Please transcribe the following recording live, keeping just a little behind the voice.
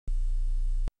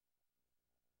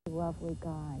lovely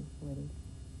guy, Woody.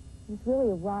 It was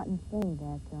really a rotten thing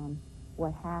that,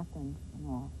 what happened and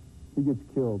all. He gets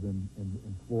killed and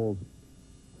falls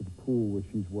to the pool where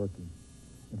she's working.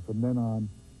 And from then on,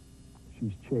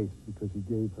 she's chased because he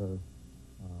gave her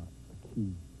a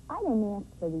key. I didn't ask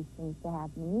for these things to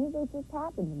happen to me. They just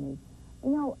happened to me.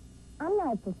 You know, I'm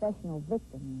not a professional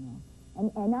victim, you know,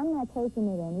 and I'm not taking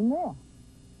it anymore.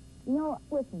 You know,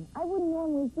 listen, I wouldn't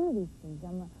normally do these things.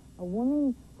 I'm a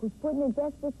woman who's put in a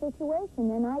desperate situation,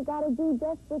 and I got to do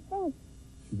desperate things.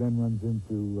 She then runs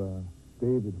into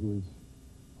David, who is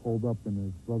holed up in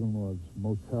his brother-in-law's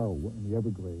motel in the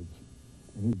Everglades,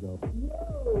 and he goes.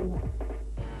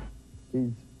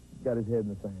 He's got his head in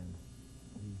the sand.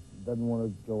 He doesn't want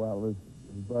to go out with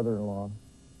his brother-in-law.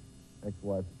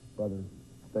 Ex-wife's brother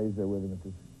stays there with him at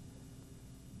this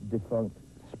defunct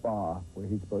spa where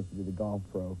he's supposed to be the golf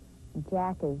pro.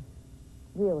 Jack is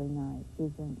really nice.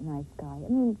 He's a nice guy. I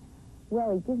mean,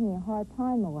 well, he gives me a hard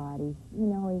time a lot. He's, you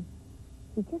know,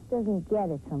 he just doesn't get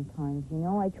it sometimes, you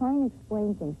know. I try and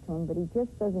explain things to him, but he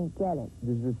just doesn't get it.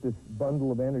 There's just this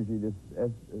bundle of energy, this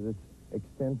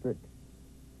eccentric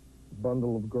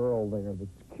bundle of girl there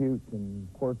that's cute and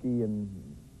quirky, and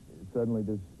suddenly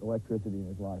there's electricity in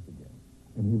his life again.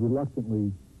 And he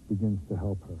reluctantly begins to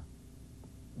help her.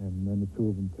 And then the two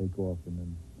of them take off, and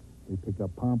then they pick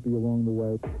up Pompey along the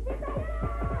way.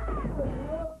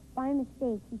 By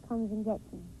mistake, he comes and gets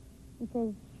me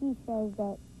because she says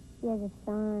that she has a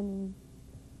son, and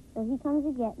so he comes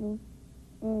to get me,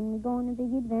 and we go on a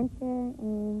big adventure,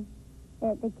 and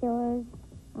the killer's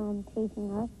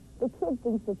chasing us. The kid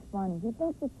thinks it's funny. He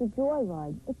thinks it's a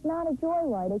joyride. It's not a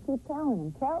joyride. I keep telling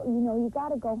him, you know, you got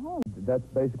to go home. That's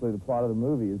basically the plot of the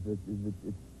movie, is that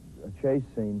it's a chase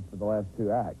scene for the last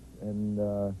two acts, and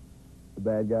the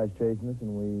bad guy's chasing us,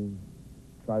 and we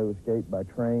try to escape by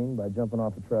train, by jumping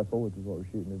off a trestle, which is what we're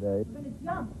shooting today. We're going to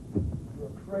jump. You're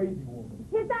a crazy woman.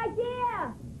 It's his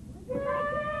idea. It's his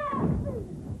idea.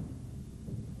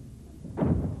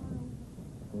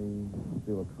 We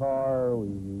steal a car, we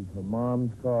use her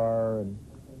mom's car, and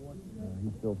he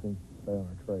still thinks to stay on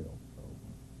our trail.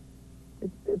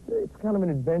 So it's kind of an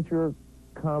adventure,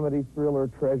 comedy, thriller,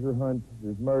 treasure hunt.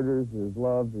 There's murders, there's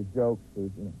love, there's jokes,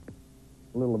 there's, you know,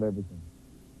 a little of everything.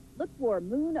 Look for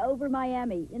Moon Over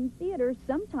Miami in theaters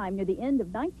sometime near the end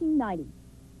of 1990.